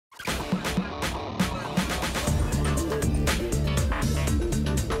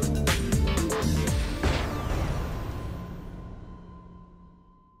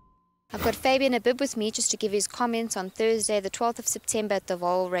got Fabian Habib with me just to give his comments on Thursday, the 12th of September at the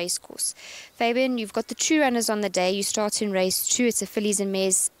Vaal racecourse. Fabian, you've got the two runners on the day. You start in race 2. It's a fillies and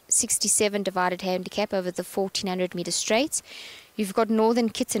mares 67 divided handicap over the 1400 metre straight. You've got Northern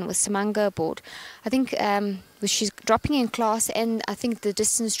Kitten with Samanga aboard. I think she's dropping in class, and I think the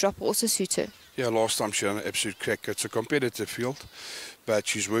distance drop will also suit her. Yeah, last time she had an absolute cracker. It's a competitive field, but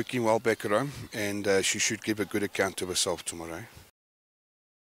she's working well back at home, and she should give a good account of herself tomorrow.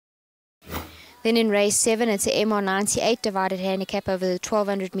 Then in race 7, it's a MR98 divided handicap over the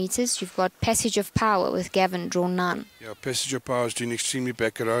 1200 metres. You've got Passage of Power with Gavin, drawn 9. Yeah, Passage of Power is doing extremely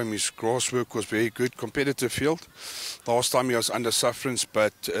back at home. His grass work was very good, competitive field. Last time he was under sufferance,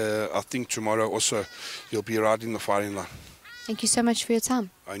 but I think tomorrow also he'll be riding the firing line. Thank you so much for your time.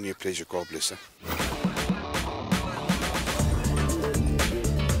 Only a pleasure. God bless her.